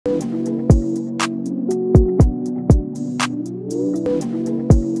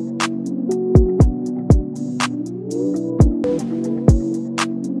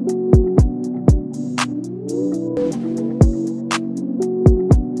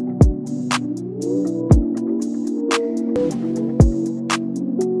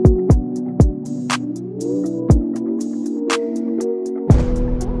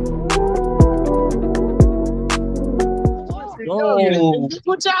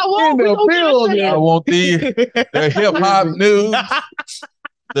what y'all want. I want the hip hop news.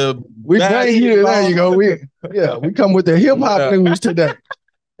 We bring you. There you go. We come with the hip hop news today.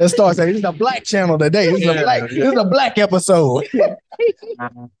 Let's start saying this is a black channel today. This is a black episode. Let's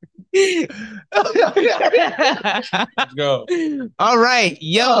go. All right,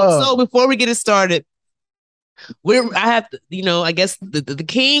 so before we get it started, I have to, I guess the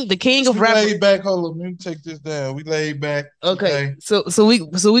king of rap. Laid back. Hold on, let me take this down. We laid back. Okay. So we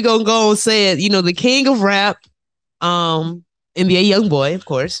gonna go and say it. The king of rap, NBA Youngboy, of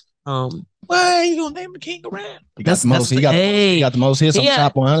course. Why you gonna name the king of rap? He got the most hits on the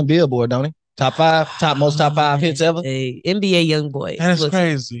top 100 Billboard, don't he? Top 5 hits ever. Hey, NBA Youngboy. That's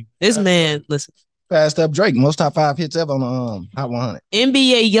crazy. This man, listen. Passed up Drake, most top 5 hits ever on the Hot 100.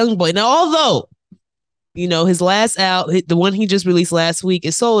 NBA Youngboy. Now, although his last album, the one he just released last week,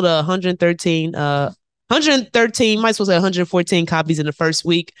 it sold 113. Might as well say 114 copies in the first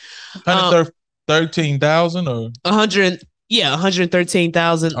week. 113,000 or 100. Yeah,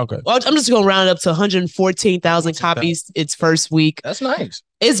 113,000. Okay. Well, I'm just going to round it up to 114,000 copies its first week. That's nice.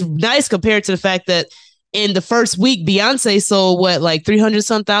 It's nice compared to the fact that in the first week, Beyonce sold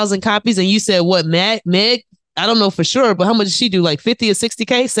 300-some thousand copies, and you said what, Meg? I don't know for sure, but how much did she do? 50 or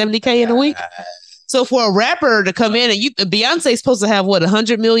 60K, 70K in a week? So for a rapper to come in and Beyonce's supposed to have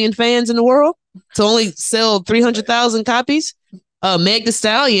 100 million fans in the world to only sell 300,000 copies. Meg Thee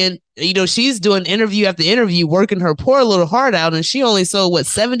Stallion, she's doing interview after interview, working her poor little heart out, and she only sold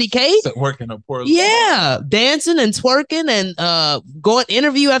 70K. Working her poor. Dancing and twerking and going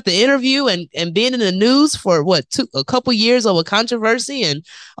interview after interview and being in the news for a couple years over controversy and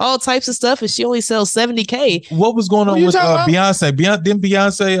all types of stuff, and she only sells 70K. What was going on with Beyonce? Didn't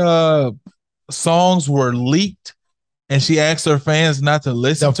Beyonce songs were leaked? And she asked her fans not to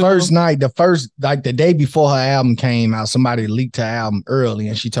listen to the day before her album came out, somebody leaked her album early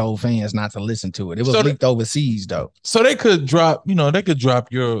and she told fans not to listen to it. It was leaked overseas though. So they could drop,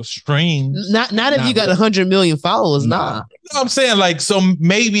 your streams. Not if you got 100 million followers, nah. I'm saying so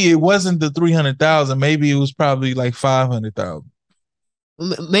maybe it wasn't the 300,000, maybe it was probably 500,000.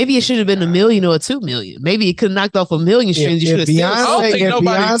 Maybe it should have been 1 million or 2 million. Maybe it could have knocked off 1 million streams. If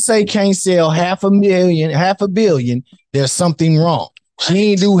Beyonce can't sell 500 million, there's something wrong. She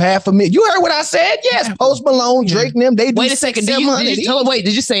ain't do 500,000. You heard what I said? Yes. Post Malone, Drake, and them. They do. Wait a second. Did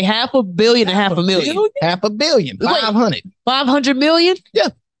you say 500 million and 500 million? 500 million. 500. 500 million? Yeah.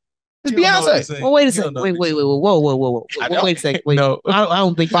 It's Beyonce. Well, wait a second. Wait. Whoa. Wait a second. Wait. No. I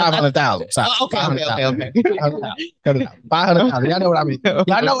don't think 500,000. Okay. 500,000. Cut it out. 500,000. Y'all know what I mean.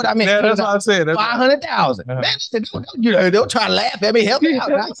 Yeah, that's what I said. 500,000. Man, they'll try to laugh at me. Help me out.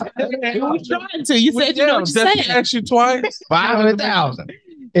 You were trying to. You said you know what you said. Asked you twice. 500,000.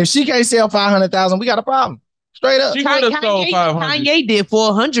 If she can't sell 500,000, we got a problem. Straight up. She could have sold 500. Kanye did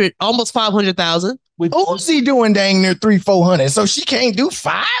 400, almost 500,000. Uzi doing dang near 300-400. So she can't do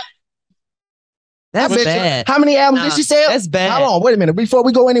 5. That's bad. How many albums did she sell? That's bad. Hold on, wait a minute. Before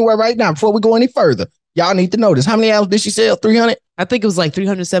we go anywhere right now, before we go any further, y'all need to know this. How many albums did she sell? 300? I think it was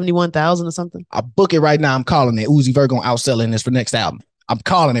 371,000 or something. I'll book it right now. I'm calling it. Uzi Vert gonna outsell in this for next album. I'm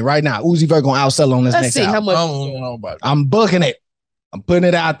calling it right now. Uzi Vert gonna outsell on this next album. How much? I don't know about that. I'm booking it. I'm putting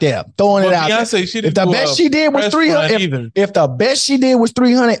it out there. Throwing it out Beyonce, there. If the best she did was 300, if the best she did was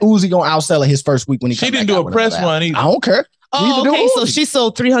 300, Uzi gonna outsell it his first week when he She didn't do a press run either. I don't care. Oh, okay. So she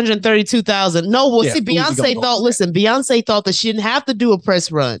sold 332,000. No, well, see, Beyonce thought. Listen, Beyonce thought that she didn't have to do a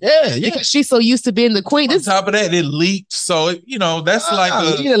press run. Yeah, because she's so used to being the queen. On top of that, it leaked, so that's like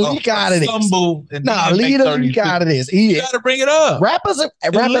a leak out of this. Leave the leak out of this. You got to bring it up. Rappers'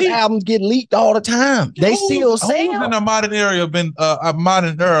 albums get leaked all the time. They still sell. Who's in a modern era been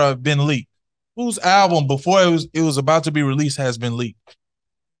leaked? Whose album before it was about to be released has been leaked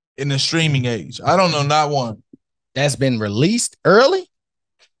in the streaming age? I don't know, not one. That's been released early?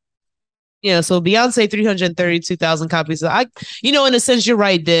 Yeah, so Beyonce 332,000 copies. So in a sense, you're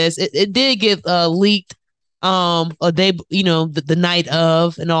right, Des. It did get leaked a day, the night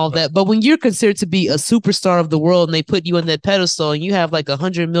of and all that. But when you're considered to be a superstar of the world and they put you on that pedestal and you have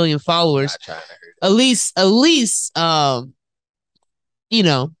 100 million followers, at least streams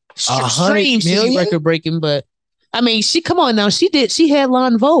should be record breaking, but I mean, she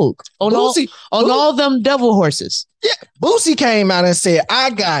headlined Vogue on all them devil horses. Yeah, Boosie came out and said,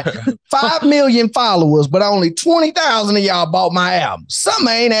 "I got 5 million followers, but only 20,000 of y'all bought my album. Something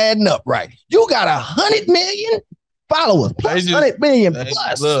ain't adding up right. You got 100 million followers, plus 100 million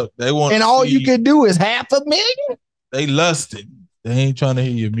plus. Look, they want, and all you could do is 500,000. They lusted. They ain't trying to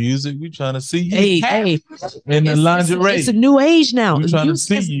hear your music. We trying to see you. Hey, in the lingerie. It's a new age now. We trying to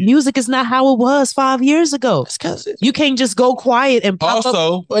see you. Music is not how it was 5 years ago. You can't just go quiet and pop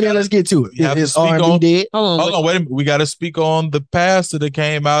also. up. Well, then let's get to it. Is R&B dead? Hold on, wait a minute. We got to speak on the pastor that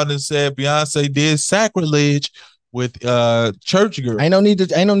came out and said Beyonce did sacrilege with church girl. Ain't no need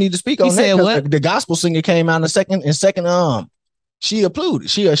to speak on that. What? The gospel singer came out in second. She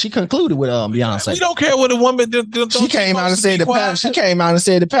concluded with Beyonce. We don't care what a woman did. She came out and said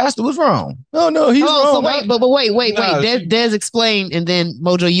the pastor was wrong. No, he's wrong. So wait. Des explained, and then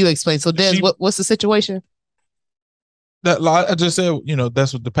Mojo, you explain. So Des, what's the situation? That I just said,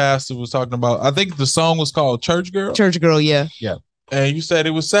 that's what the pastor was talking about. I think the song was called Church Girl. Church Girl, yeah. And you said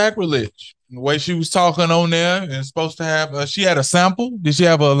it was sacrilege. The way she was talking on there, and supposed to have, she had a sample. Did she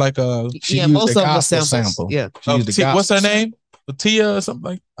have most of them sample. Yeah. What's her name? Tia or something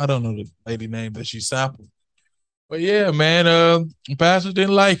like. I don't know the lady name that she sampled. But yeah, man, the pastor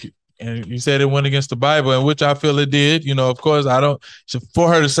didn't like it. And you said it went against the Bible, and which I feel it did. Of course, for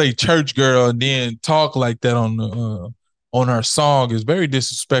her to say church girl and then talk like that on her song is very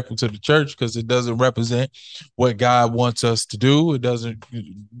disrespectful to the church, because it doesn't represent what God wants us to do. It doesn't,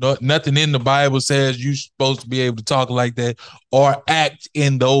 nothing in the Bible says you're supposed to be able to talk like that or act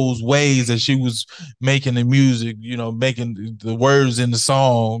in those ways that she was making the music, making the words in the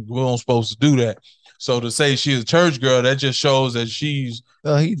song. We weren't supposed to do that. So to say she's a church girl, that just shows that she's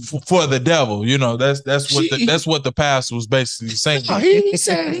for the devil. That's what the pastor was basically saying. He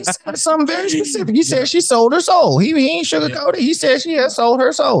said something very specific. He said she sold her soul. He ain't sugarcoated. He said she has sold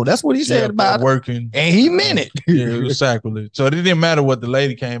her soul. That's what he said about working, and he meant it. Yeah, it was sacrilege. So it didn't matter what the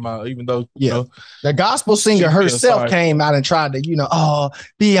lady came out, even though the gospel singer herself came out and tried to,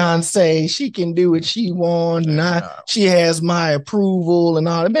 Beyonce, she can do what she wants, and she has my approval and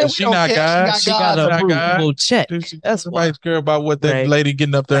all that. Man, she not God. She got an approval check. That's why care about what that lady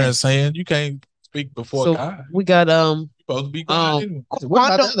getting up there and saying. You can't speak before God. We got supposed to be God.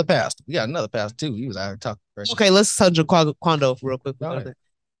 What about the other pastor? We got another pastor too. He was out here talking. Okay, let's touch on Quando real quick.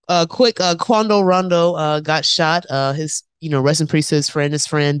 Quando Rondo got shot. His rest in peace to his friend. His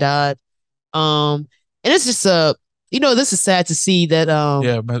friend died. And it's just this is sad to see that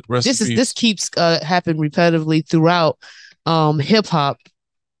this keeps happening repetitively throughout hip hop,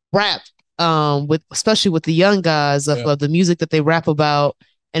 rap, especially with the young guys of the music that they rap about.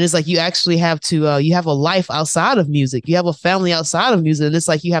 And it's like you actually have to you have a life outside of music. You have a family outside of music, and it's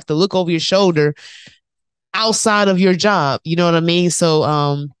like you have to look over your shoulder outside of your job. You know what I mean? So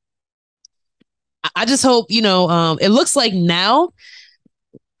I just hope it looks like now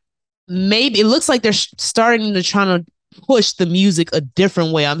maybe it looks like they're starting to try to push the music a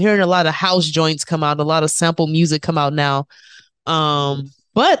different way. I'm hearing a lot of house joints come out, a lot of sample music come out now.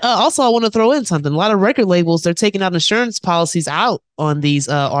 But also I want to throw in something. A lot of record labels, they're taking out insurance policies out on these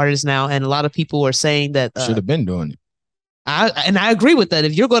artists now, and a lot of people are saying that should have been doing it. I agree with that.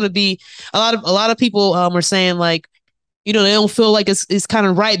 If you're going to be a lot of people are saying like, they don't feel like it's kind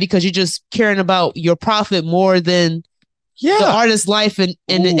of right because you're just caring about your profit more than the artist's life and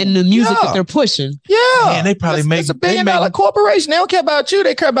the music that they're pushing. And they probably make $1 billion corporation. They don't care about you.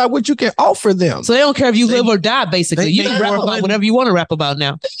 They care about what you can offer them. So they don't care if you live or die. Basically, you can rap about whatever you want to rap about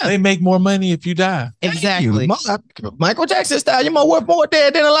now. They make more money if you die. Exactly. Michael Jackson style. You're worth more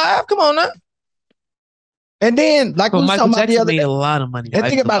dead than alive. Come on now. And then, like we Michael talking Jackson about the other made day, a lot of money. And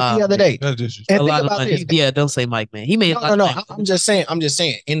think about the other day. A lot of money. Yeah, don't say Mike, man. He made no. I'm just saying.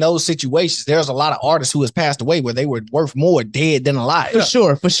 In those situations, there's a lot of artists who has passed away where they were worth more dead than alive. For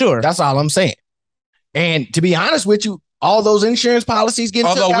sure. That's all I'm saying. And to be honest with you, all those insurance policies getting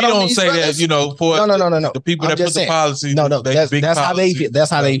although took out we don't on these say brothers, that, for no. the people that put the policies. That's how they feel. That's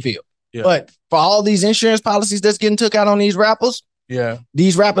how they feel. Yeah. But for all these insurance policies that's getting took out on these rappers,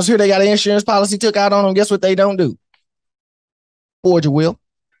 these rappers here, they got an insurance policy took out on them. Guess what they don't do? Forge a will.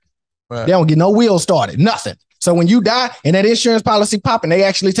 Right. They don't get no will started. Nothing. So when you die and that insurance policy popping, they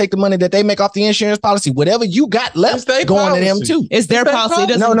actually take the money that they make off the insurance policy. Whatever you got left going policy. To them too. It's their policy.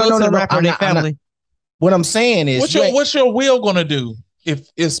 It doesn't go to the rapper or their family. What I'm saying is, what's your will gonna do if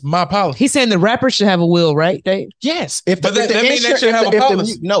it's my policy? He's saying the rapper should have a will, right, Dave? Yes. That means they should have a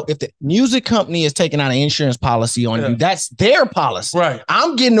policy. If the music company is taking out an insurance policy on you, that's their policy. Right.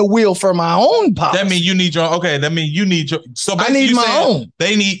 I'm getting a will for my own policy. That means you need your. Okay. That means you need your. So I need my own.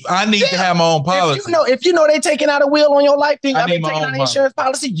 I need to have my own policy. If you know they taking out a will on your life, then I mean taking out an insurance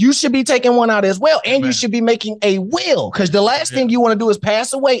policy. You should be taking one out as well, and you should be making a will, because the last thing you want to do is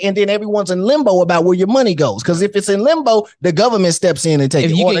pass away, and then everyone's in limbo about where your money goes. Because if it's in limbo, the government steps in and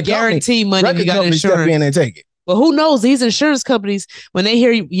takes it. If you get guarantee money, you got insurance. Step in and take it. But who knows? These insurance companies, when they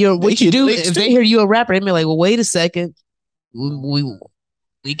hear if they hear you a rapper, they be like, well, wait a second.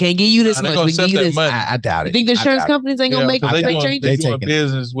 we can't give you this They're much. gonna We give accept you that this. money. I doubt You it. think the insurance companies ain't gonna make they changes? they They doing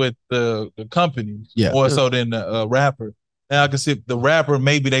business with the companies Yeah. more so than the rapper. Now I can see the rapper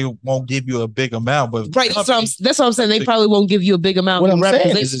maybe they won't give you a big amount, but Right. That's what I'm saying. They probably won't give you a big amount. What to I'm rappers.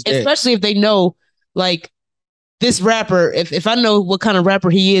 saying They- is that- especially if they know, like, this rapper. If I know what kind of rapper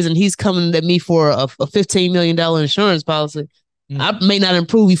he is, and he's coming at me for a $15 million insurance policy, I may not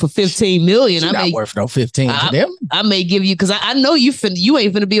improve you for $15 million. You're not worth no 15 to them. I may give you, because I know you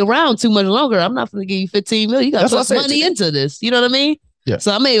ain't finna be around too much longer. I'm not finna give you 15 million. You got to put money into this. You know what I mean? Yeah.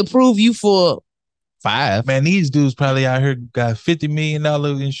 So I may approve you for 5. Man, these dudes probably out here got $50 million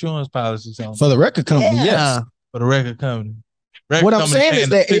insurance policies on For the record company, yes. For the record company. What I'm saying is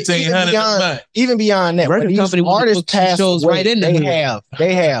that even beyond that, when these artists pass away,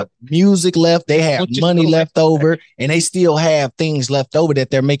 they have music left, they have money left over, and they still have things left over that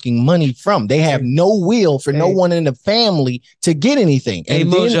they're making money from. They have no will for no one in the family to get anything. And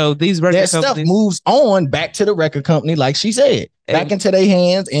Mojo, these record stuff moves on back to the record company, like she said, back into their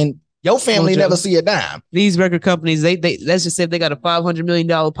hands, and your family never see a dime. These record companies, they let's just say if they got a $500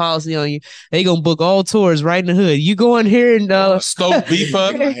 million policy on you, they gonna book all tours right in the hood. You go in here and Stoke beef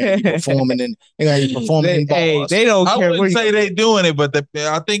up, performing in bars. They don't care. I wouldn't say they doing it, but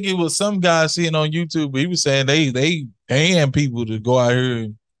I think it was some guy seeing on YouTube. He was saying they paying people to go out here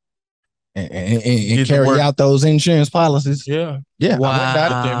and carry out those insurance policies. Yeah.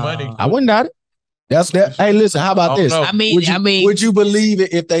 Wow. I wouldn't doubt it. That's that. Hey, listen, how about this? I mean, would you believe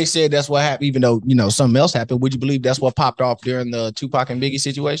it if they said that's what happened, even though, something else happened? Would you believe that's what popped off during the Tupac and Biggie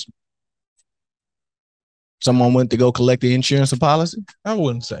situation? Someone went to go collect the insurance policy? I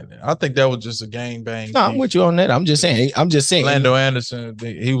wouldn't say that. I think that was just a gang bang. No, I'm with you on that. I'm just saying. Lando Anderson,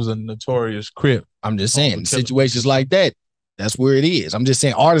 he was a notorious Crip. I'm just saying, situations like that, that's where it is. I'm just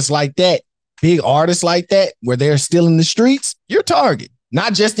saying, artists like that, big artists like that, where they're still in the streets, you're target.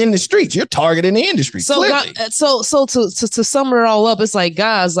 Not just in the streets, you're targeting the industry. So to sum it all up, it's like,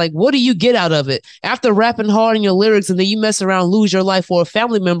 guys, like, what do you get out of it? After rapping hard in your lyrics and then you mess around, lose your life for a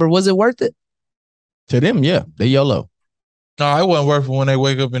family member, was it worth it? To them, yeah, they YOLO. No, it wasn't worth it when they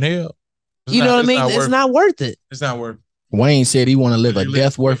wake up in hell. You know what I mean? It's not worth it. It's not worth it. Wayne said he want to live a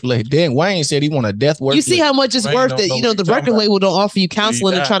death worth living. Then Wayne said he want a death worth. You see how much it's worth it. The record label don't offer you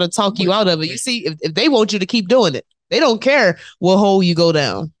counseling and try to talk you out of it. You see, if they want you to keep doing it, they don't care what hole you go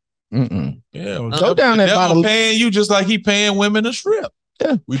down. Yeah, go down that bottle. Paying you just like he paying women to strip.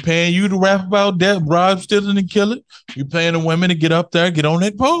 Yeah, we paying you to rap about death, bribe, stealing, and killing. You paying the women to get up there, get on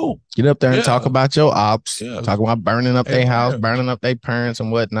that pole, get up there and talk about your ops, talk about burning up their house, burning up their parents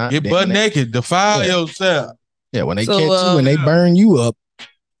and whatnot. Get butt naked, defile yourself. Yeah, when they catch you and they burn you up.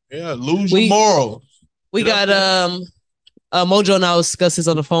 Yeah, lose your morals. We got Mojo and I was discussing this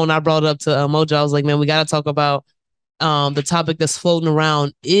on the phone. I brought it up to Mojo. I was like, man, we got to talk about the topic that's floating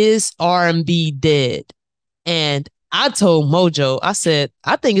around. Is R&B dead? And I told Mojo, I said,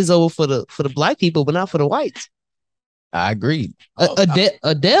 I think it's over for the black people, but not for the whites. I agreed.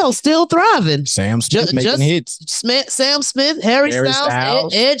 Adele's still thriving. Sam Smith making hits. Sam Smith, Harry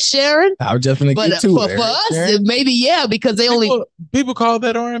Styles, Ed Sheeran. I was just going to get to it. For us, maybe because they people call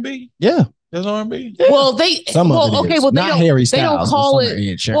that R&B. Yeah. That's R&B. Yeah. Well, they not Harry Styles. They don't call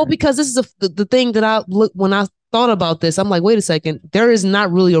it. Well, because this is the thing that I look when I thought about this. I'm like, wait a second. There is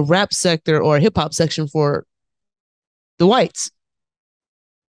not really a rap sector or a hip hop section for the whites.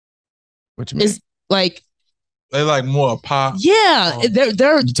 What you mean? It's like they like more pop. Yeah, it's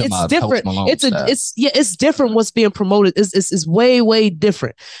different. It's different. What's being promoted is way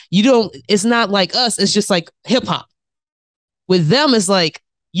different. It's not like us. It's just like hip hop. With them, it's like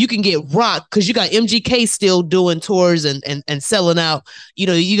you can get rock because you got MGK still doing tours and selling out.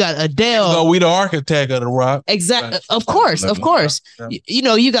 You got Adele. No, we the architect of the rock. Exactly. Of course. Yeah.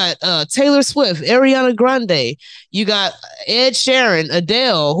 You got Taylor Swift, Ariana Grande. You got Ed Sheeran,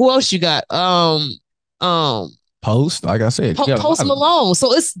 Adele. Who else you got? Post, like I said, Post Malone.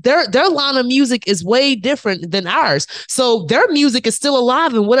 So it's their line of music is way different than ours. So their music is still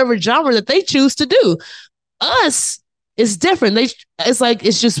alive in whatever genre that they choose to do. Us, it's different.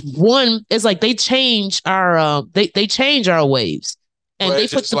 It's just one. It's like they change our they change our waves. And they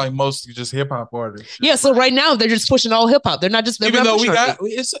put like mostly just hip hop artists. Yeah, so right now they're just pushing all hip hop. They're not just even though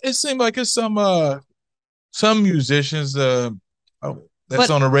it seems like it's some musicians that's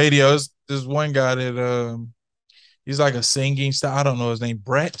on the radio. There's one guy that he's like a singing style. I don't know his name,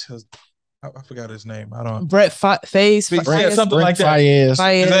 Brett. I forgot his name. I don't. Brett Faze. Something like that. Is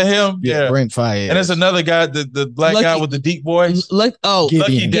that him? Yeah, Brent Fayez. And there's another guy, the black guy with the deep voice.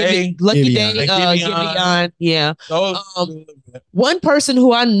 Lucky Day. Giveon. Yeah. One person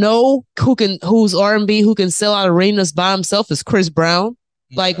who I know who's R&B who can sell out arenas by himself is Chris Brown.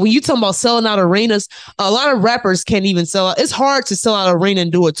 Like when you talking about selling out arenas, a lot of rappers can't even sell out. It's hard to sell out an arena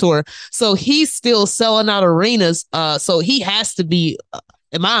and do a tour. So he's still selling out arenas. So he has to be,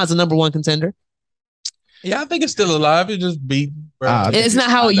 in my eyes, a number one contender. Yeah, I think it's still alive. It just beat. It's not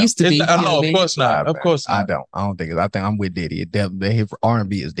how it used to be. No, of course not. Of course not. I don't think. I think I'm with Diddy. His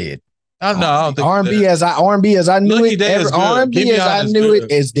R&B is dead. I don't think R&B as I knew it. R&B as I knew it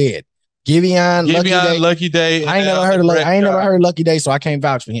is dead. Giveon, Lucky Day. I ain't never heard Lucky Day, so I can't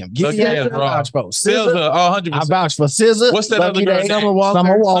vouch for him. Giveon, vouch for SZA, 100%. I vouch for SZA. What's that Lucky other girl? Summer Walker.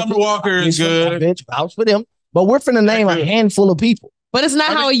 Summer Walker is good. Bitch, vouch for them. But we're finna name a handful of people. But it's not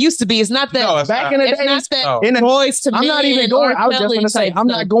how it used to be. It's not that. No, back in the day, Boys to I'm not even going. I was just going to say, I'm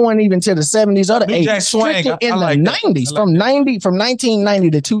not going even to the 70s or the 80s. Strictly in the 90s, from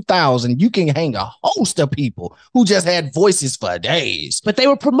 1990 to 2000, you can hang a host of people who just had voices for days. But they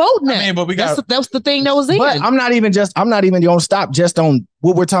were promoting that. I mean, but that's the thing that was in. But I'm not even going to stop just on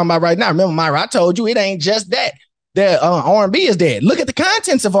what we're talking about right now. Remember, Myra, I told you it ain't just that. That R&B is dead. Look at the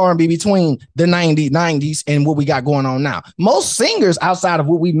contents of R&B between the 90s and what we got going on now. Most singers outside of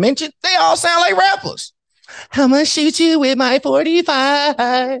what we mentioned, they all sound like rappers. I'ma shoot you with my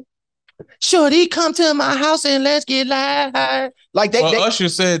 45. Shorty, come to my house and let's get live. Like Usher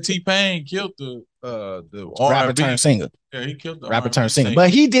said T-Pain killed the rapper turned singer. Yeah, he killed the rapper turned singer. But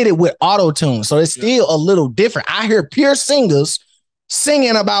he did it with auto-tune, so it's still a little different. I hear pure singers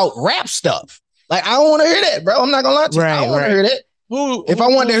singing about rap stuff. Like, I don't want to hear that, bro. I'm not going to lie to you. I don't want to hear that. If I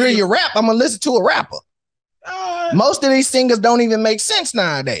wanted to hear you rap, I'm going to listen to a rapper. Most of these singers don't even make sense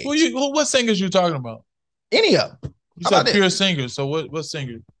nowadays. What singers you talking about? Any of them. You said pure singers. So what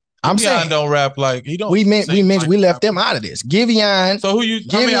singers? I'm saying don't rap like he don't. We left them out of this. Giveon. So who you?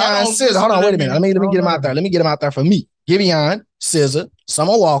 Giveon, SZA. Hold on, wait a minute. Let me get them out there. Let me get them out there for me. Giveon, SZA,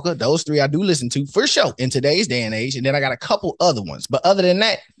 Summer Walker. Those three I do listen to for sure in today's day and age. And then I got a couple other ones. But other than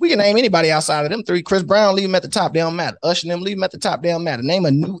that, we can name anybody outside of them three. Chris Brown, leave him at the top. They don't matter. Usher and them, leave him at the top. They don't matter. Name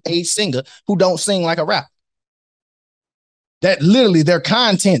a new age singer who don't sing like a rapper. That literally their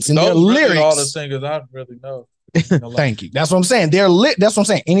contents and their lyrics. All the singers I really know. Thank you. That's what I'm saying. They're lit. That's what I'm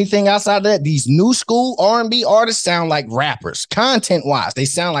saying. Anything outside of that, these new school R&B artists sound like rappers. Content wise, they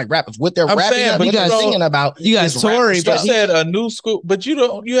sound like rappers. What they're rapping, singing about. You guys, Tory, you said a new school, but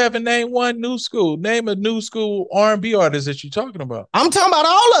you haven't named one new school. Name a new school R&B artist that you're talking about. I'm talking about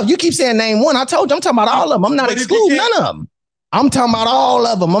all of them. You keep saying name one. I told you I'm talking about all of them. I'm not excluding none of them. I'm talking about all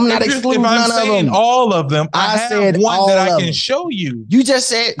of them. I'm not excluding none of them. All of them. I said one that I can show you. You just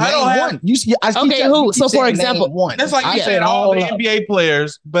said I don't have one. Okay, who? So for example, one. That's like I said all the NBA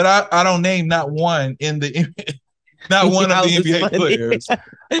players, but I don't name not one in the not one of the NBA players.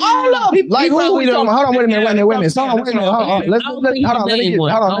 All of them. Like who we talking about? Hold on, wait a minute. Hold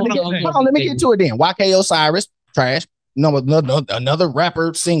on. Let me get to it then. YK Osiris, trash. No, another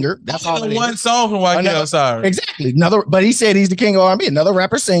rapper, singer. That's all. One song from YK Osiris. Exactly. But he said he's the king of R&B. Another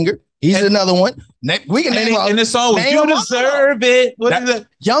rapper, singer. He's another one. We can name and the song was "You Deserve It." What is that?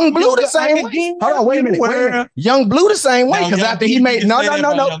 Young Blue the same way. Hold on, wait a minute. Young Blue the same way because after he made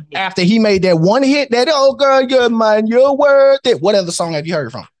after he made that one hit, that "Oh girl, you're mine, you're worth it." What other song have you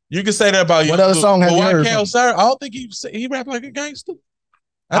heard from? You can say that about what other song have you heard from? Osiris, I don't think he rap like a gangster.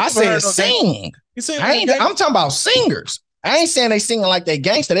 I said sing. I'm talking about singers. I ain't saying they singing like they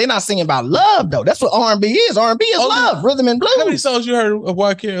gangster. They're not singing about love though. That's what R&B is. R&B is love, rhythm and blues. How many songs you heard of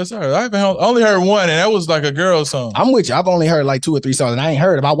YK Osiris? I only heard one, and that was like a girl song. I'm with you. I've only heard like 2 or 3 songs, and I ain't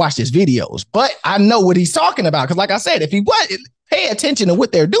heard them. I watched his videos, but I know what he's talking about. Because, like I said, if he was, pay attention to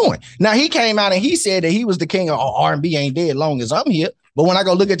what they're doing. Now he came out and he said that he was the king of R&B ain't dead long as I'm here. But when I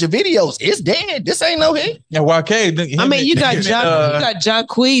go look at your videos, it's dead. This ain't no hit. Yeah, YK. I mean, you got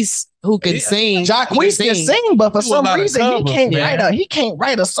Jacqueese who can sing. Jacqueese can sing, but for some reason he can't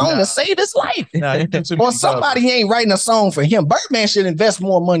write a song to save his life. Or somebody ain't writing a song for him. Birdman should invest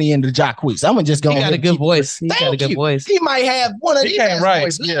more money into Jacqueese. I'm just going. He got a good voice. He got a good voice. He might have one of these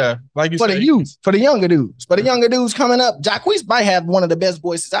voices. Yeah, like you for the youth, for the younger dudes, coming up. Jacqueese might have one of the best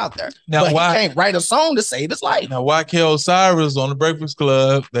voices out there. Now, but he can't write a song to save his life. Now, YK Osiris on the Breakfast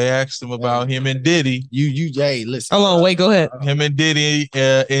Club, they asked him about him and Diddy. Jay, listen. Hold on, wait, go ahead. Him and Diddy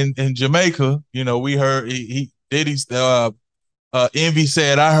in Jamaica. You know, we heard Diddy's Envy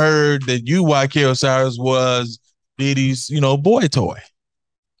said, I heard that you, YK Osiris, was Diddy's, boy toy.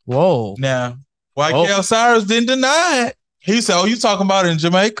 Whoa. Now, YK Osiris didn't deny it. He said, oh, you talking about it in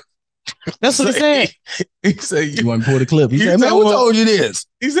Jamaica? That's what he said. He said, You want to pull the clip? He said, man, who told you this?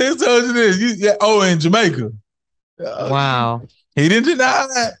 He said, who told you this? In Jamaica. Wow. He didn't deny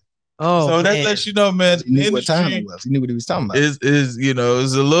that. Oh, so that lets you know, man. He knew what time it was. He knew what he was talking about. Is it's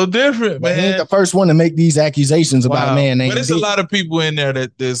a little different, man. He ain't the first one to make these accusations about a man named. But there's a lot of people in there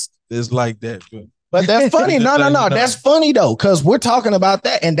that is like that. But that's funny. No. That's funny though, because we're talking about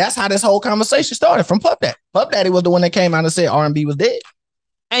that, and that's how this whole conversation started from Puff Daddy. Puff Daddy was the one that came out and said R&B was dead.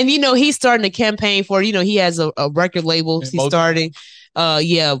 And he's starting a campaign for, he has a record label he's starting.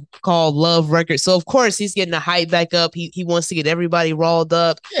 Called Love Records. So of course he's getting the hype back up. He wants to get everybody rawled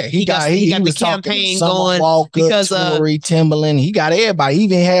up. Yeah, he got the campaign going Walker, because Tory, Timbaland. He got everybody. He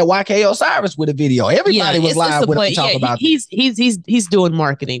even had YK Osiris with a video. Everybody was live with him to talk about. He's doing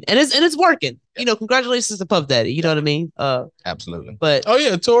marketing and it's working. Congratulations to Puff Daddy. You know what I mean? Absolutely. But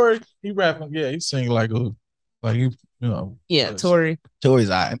Tory, he rapping. Yeah, he singing like he. Yeah, Tory's all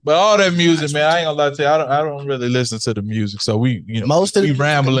right. But all that music, man, I ain't gonna lie to you. I don't really listen to the music. So most of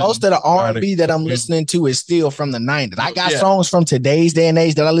the R&B that I'm listening to is still from the 90s. I got songs from today's day and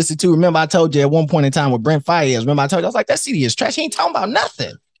age that I listen to. Remember, I told you at one point in time with Brent Faiyaz. Remember, I told you I was like, that CD is trash. He ain't talking about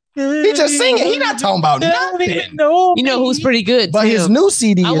nothing. He just singing. He not talking about nothing. You know who's pretty good, but his new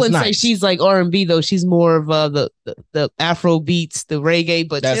CD. I wouldn't say she's like R&B though. She's more of the Afro beats, the reggae.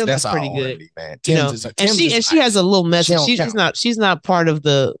 But that's pretty good, R&B, man. She has a little message. She's not part of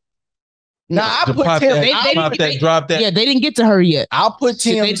the. No, I put Tim. Drop that. Yeah, they didn't get to her yet. I'll put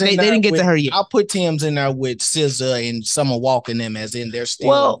Tim's. They didn't get to her yet. I'll put Tim's in there with SZA and Summer Walker and them, as in they're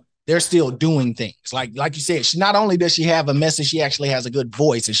still. They're still doing things. Like you said, not only does she have a message, she actually has a good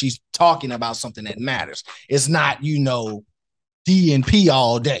voice and she's talking about something that matters. It's not, D and P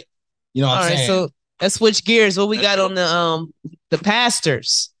all day. You know what I'm saying? So let's switch gears. What we got on the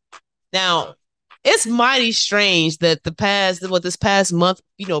pastors. Now, it's mighty strange that this past month,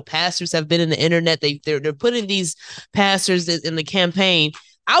 pastors have been in the internet. They're putting these pastors in the campaign.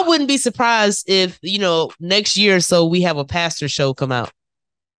 I wouldn't be surprised if, next year or so we have a pastor show come out.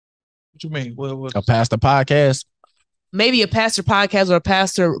 What you mean? A pastor podcast? Maybe a pastor podcast or a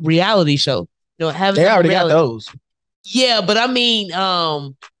pastor reality show. They already got those. Yeah, but I mean, you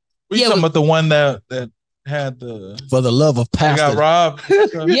talking about the one that had the For the Love of Pastor? Got robbed.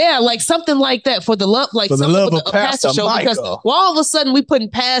 Yeah, like something like that for the love, for the love of Pastor show. Michael. Because all of a sudden we putting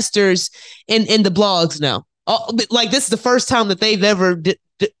pastors in the blogs now. Like this is the first time that they've ever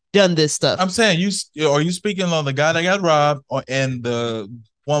done this stuff. I'm saying are you speaking on the guy that got robbed and the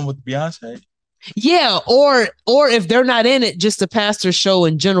one with Beyonce? Yeah, or if they're not in it, just a pastor show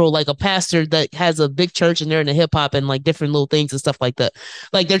in general, like a pastor that has a big church and they're into hip hop and like different little things and stuff like that.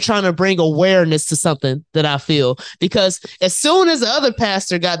 Like they're trying to bring awareness to something that I feel, because as soon as the other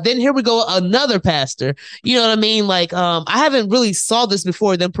pastor then here we go, another pastor. You know what I mean? Like I haven't really saw this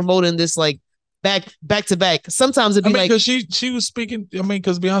before, them promoting this like back to back. Sometimes it'd be like because she was speaking.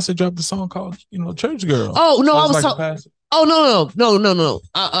 Because Beyonce dropped a song called Church Girl. Oh no, I was talking. Oh no.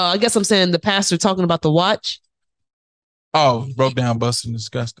 I guess I'm saying the pastor talking about the watch. Oh, broke down, busted, and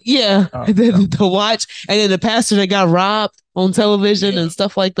disgusted. Yeah, the watch, and then the pastor that got robbed on television and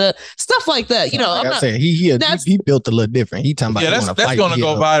stuff like that. Like I said, he built a little different. He talking about that's gonna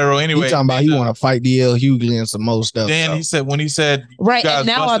go viral anyway. He talking about he want to fight DL Hughley and some more stuff. Then he said right, and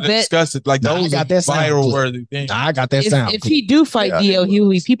now I bet disgusted, like those are viral worthy things. I got that sound. If he do fight DL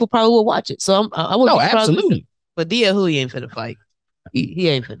Hughley, people probably will watch it. So I would absolutely. But DL Hughley ain't finna fight. He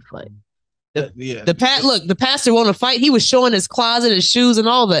ain't finna fight. The pastor want to fight. He was showing his closet, his shoes, and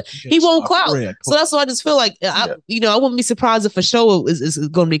all that. He won't clout. So that's why I just feel like I wouldn't be surprised if a show is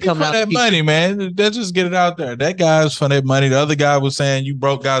going to be coming out. That money, man. Let's just get it out there. That guy's for that money. The other guy was saying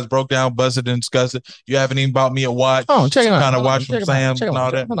broke down, busted, and disgusted. You haven't even bought me a watch. Oh, check him out. Kind of watch from Sam and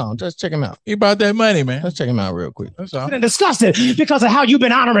all that. Hold on, just check him out. He bought that money, man. Let's check him out real quick. That's all. Disgusted because of how you've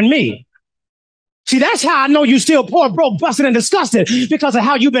been honoring me. See, that's how I know you still poor, broke, busted, and disgusted, because of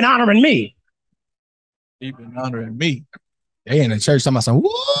how you've been honoring me. You've been honoring me. They in the church talking about some,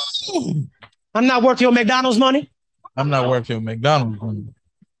 woo! I'm not worth your McDonald's money. I'm not worth your McDonald's money.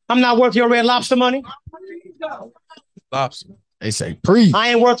 I'm not worth your Red Lobster money. Lobster. They say, pre. I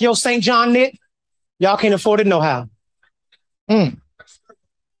ain't worth your St. John knit. Y'all can't afford it no how. I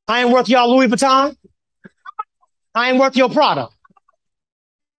ain't worth y'all Louis Vuitton. I ain't worth your Prada.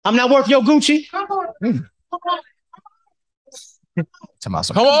 I'm not worth your Gucci. Come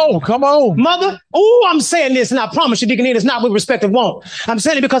on. Mother, I'm saying this, and I promise you, Deacon Ian, it's not with respect and won't. I'm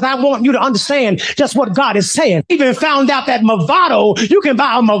saying it because I want you to understand just what God is saying. Even found out that Movado, you can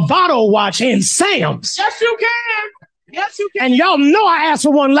buy a Movado watch in Sam's. Yes, you can. Yes, you can. And y'all know I asked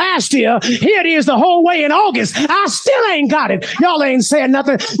for one last year. Here it is the whole way in August. I still ain't got it. Y'all ain't saying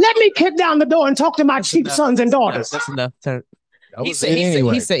nothing. Let me kick down the door and talk to my cheap sons and daughters. That's enough. He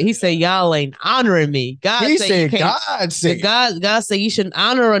said, y'all ain't honoring me. God said you shouldn't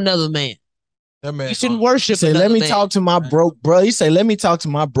honor another man. That man, you shouldn't worship. Say, let me talk to my broke bro. He say, let me talk to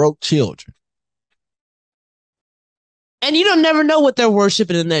my broke children. And you don't never know what they're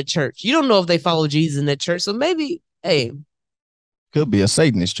worshiping in that church. You don't know if they follow Jesus in that church. So maybe, hey, could be a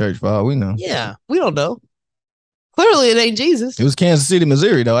Satanist church for all we know. Yeah, we don't know. Clearly, it ain't Jesus. It was Kansas City,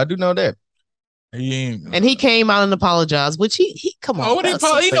 Missouri, though. I do know that. And he came out and apologized, which he come on.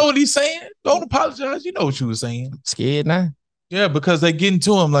 You know what he's saying? Don't apologize. You know what you were saying. Scared now? Yeah, because they getting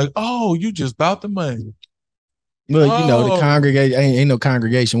to him like, oh, you just about the money. Well, you know, the congregation ain't no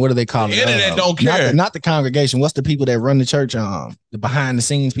congregation. What do they call it? The internet don't care. Not the congregation. What's the people that run the church? The behind the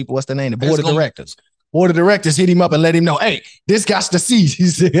scenes people. What's the name? The board of directors. Board of directors hit him up and let him know, hey, this got to see. He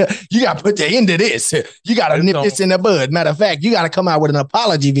said, you got to put the end of this. You got to nip this in the bud. Matter of fact, you got to come out with an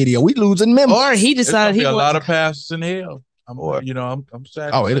apology video. We losing members. Or he decided he a lot of pastors in hell. I'm sad.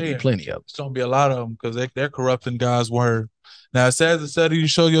 Oh, it'll be plenty of them. It's gonna be a lot of them because they're corrupting God's word. Now it says you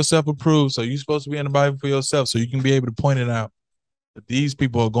show yourself approved, so you're supposed to be in the Bible for yourself, so you can be able to point it out. But these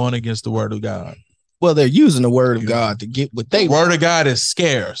people are going against the word of God. Well, they're using the word of God to get what they want. Word of God is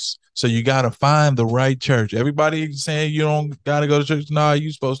scarce, so you got to find the right church. Everybody saying you don't got to go to church. Nah,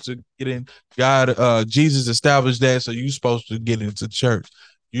 you're supposed to get in. God, Jesus established that, so you're supposed to get into church.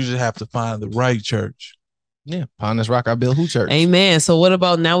 You just have to find the right church. Yeah, upon this rock I build who church. Amen. So what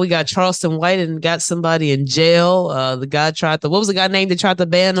about now? We got Charleston White and got somebody in jail. The guy what was the guy named that tried to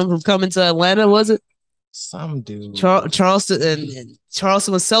ban him from coming to Atlanta? Was it some dude? Charleston and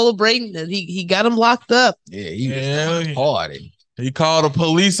Charleston was celebrating and he got him locked up. Yeah, he was party. He called the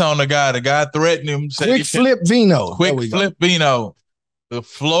police on the guy. The guy threatened him. Quick Flip Vino.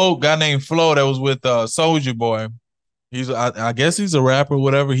 The guy named Flo that was with Soulja Boy. I guess he's a rapper,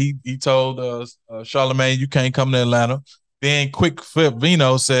 whatever. He told Charlemagne, you can't come to Atlanta. Then Quick Flip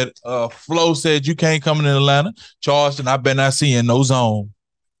Vino said, Flo said, you can't come to Atlanta. Charleston, I better not see you in no zone.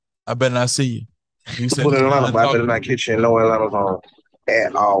 I better not see you. He said, put in Atlanta, but I better not catch you in no Atlanta zone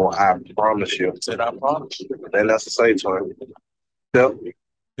at all. I promise you. Said, I promise you. And that's to say to him. Yep.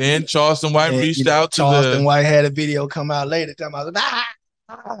 Then Charleston White reached out to Charleston White had a video come out later.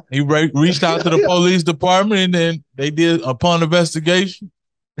 He reached out to the police department, and then they did upon investigation,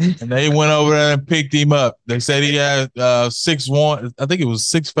 and they went over there and picked him up. They said he had 6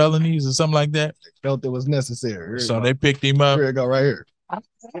 felonies or something like that. They felt it was necessary. So they picked him up. Here it go, right here.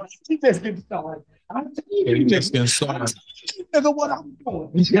 He just getting started. Nigga, what I'm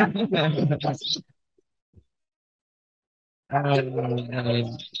doing.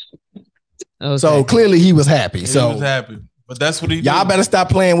 So clearly he was happy. He was happy. But that's what he y'all better stop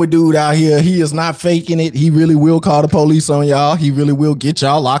playing with dude out here. He is not faking it. He really will call the police on y'all. He really will get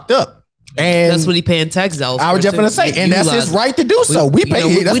y'all locked up. And that's what he paying tax dollars. I was just gonna say, and that's his right to do so. We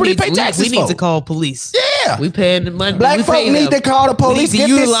pay. That's what he pay taxes for. We need to call police. Yeah, we paying the money. Black folk need to call the police. Get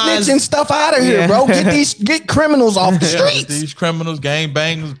this snitching stuff out of here, bro. Get criminals off the streets. These criminals, gang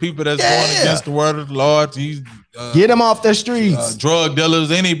bangers, people that's going against the word of the Lord. Get them off the streets. Drug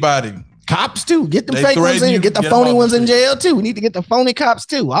dealers, anybody. Cops too. Get the fake ones in. Get the phony ones in jail too. We need to get the phony cops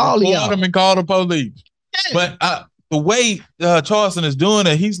too. All of y'all. Them and call the police. Yeah. But the way Charleston is doing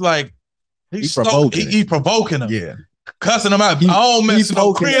it, he's provoking them. Yeah, cussing them out. I don't mess with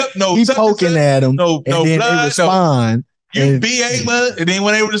no crib. No, he's poking at them. No then blood. They respond. You be able, and then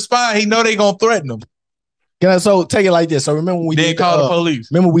when they respond, he know they gonna threaten them. So take it like this. So remember when we did call the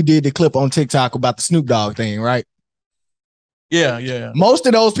police. Remember we did the clip on TikTok about the Snoop Dogg thing, right? Yeah. Most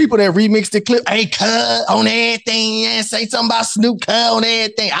of those people that remixed the clip, hey, cut on everything and say something about Snoop, cut on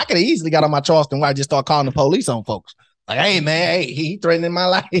everything. I could have easily got on my Charleston White, just start calling the police on folks. Like, hey, man, he threatening my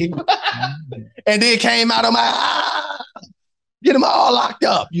life. And then came out of get them all locked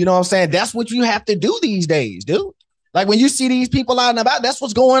up. You know what I'm saying? That's what you have to do these days, dude. Like when you see these people out and about, that's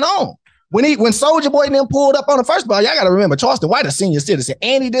what's going on. When Soulja Boy and them pulled up on the first ball, y'all got to remember, Charleston White, a senior citizen,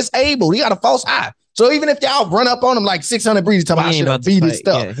 and he disabled. He got a false eye. So even if y'all run up on him like 600 breezes, talking about I should have beat his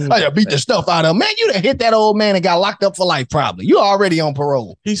stuff. I beat the stuff out of him. Man, you'd have hit that old man and got locked up for life probably. You already on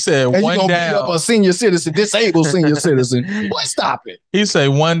parole. He said and one you gonna down. Beat up a senior citizen, disabled senior citizen. Boy, stop it. He said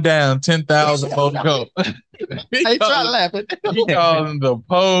 1 down, 10,000 more to go. Hey, try to laugh at He called him the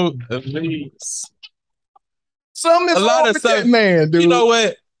police. Something is wrong with that man, dude. You know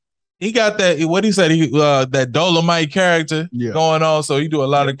what? He got that. What he said? That Dolomite character going on. So he do a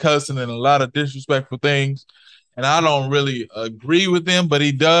lot of cussing and a lot of disrespectful things. and I don't really agree with him, but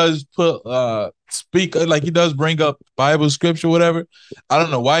he does put speak like he does bring up Bible scripture, whatever. I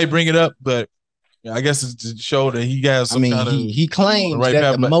don't know why he bring it up, but I guess it's to show that he has some kind of he claims right that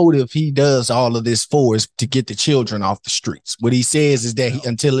path, the but motive he does all of this for is to get the children off the streets. What he says is that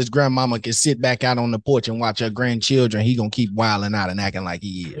until his grandmama can sit back out on the porch and watch her grandchildren, he gonna keep wilding out and acting like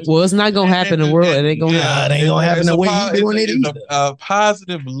he is. Well, it's not gonna happen in the world. It ain't gonna happen. It ain't gonna happen the way he doing it It's either. a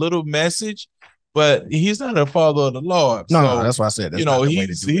positive little message, but he's not a follower of the Lord. No, that's why I said that's you know not the way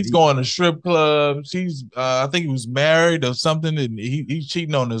to do he's it going to strip clubs. He's I think he was married or something, and he's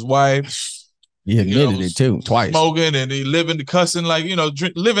cheating on his wife. He admitted it too, twice. Smoking and he living the cussing, like,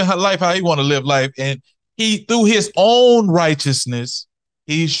 living her life how he want to live life. And he, through his own righteousness,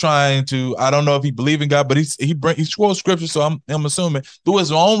 he's trying to, I don't know if he believe in God, but he quotes scripture, so I'm assuming through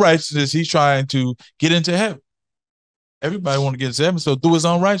his own righteousness, he's trying to get into heaven. Everybody want to get into heaven, so through his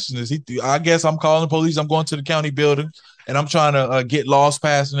own righteousness, I guess I'm calling the police, I'm going to the county building, and I'm trying to get laws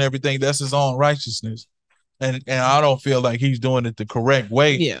passed and everything. That's his own righteousness. And I don't feel like he's doing it the correct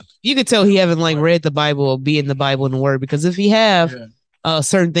way. Yeah, you could tell he haven't read the Bible or be in the Bible and the Word, because if he have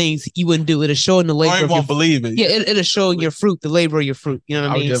certain things, you wouldn't do it. It's showing the labor. I won't believe it. Yeah, it'll show your fruit, the labor of your fruit. You know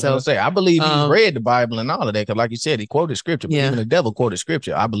what I mean? Just gonna say, I believe he read the Bible and all of that, because like you said, he quoted scripture. But even the devil quoted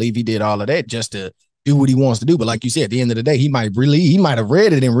scripture. I believe he did all of that just to do what he wants to do. But like you said, at the end of the day, he might have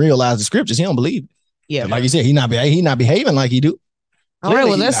read it and realized the scriptures. He don't believe it. Yeah, like you said, he not behaving like he do. All right,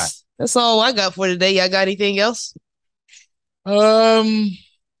 well that's all I got for today. Y'all got anything else? Other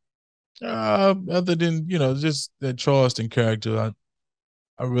than just that Charleston character, I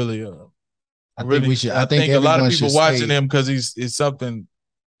think a lot of people watching him because it's something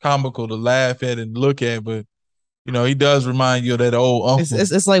comical to laugh at and look at, but he does remind you of that old uncle.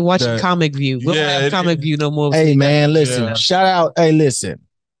 It's like watching Comic View. We don't have Comic View no more. Hey man, listen, shout out. Hey, listen,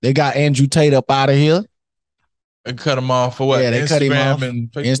 they got Andrew Tate up out of here and cut him off for what? Yeah, they cut him off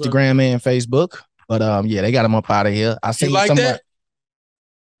and Instagram and Facebook. But they got him up out of here. I see that.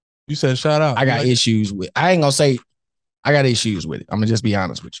 You said shout out. I got issues with. I ain't gonna say I got issues with it. I'm gonna just be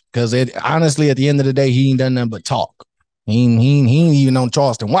honest with you, because honestly, at the end of the day, he ain't done nothing but talk. He ain't even on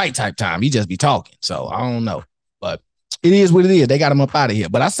Charleston White type time. He just be talking. So I don't know, but it is what it is. They got him up out of here.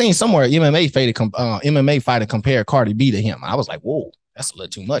 But I seen somewhere MMA fighter compare Cardi B to him. I was like, whoa, that's a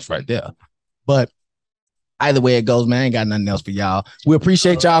little too much right there. But either way it goes, man, I ain't got nothing else for y'all. We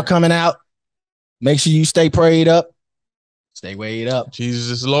appreciate y'all coming out. Make sure you stay prayed up. Stay weighed up. Jesus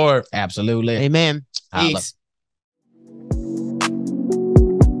is Lord. Absolutely. Amen. Peace.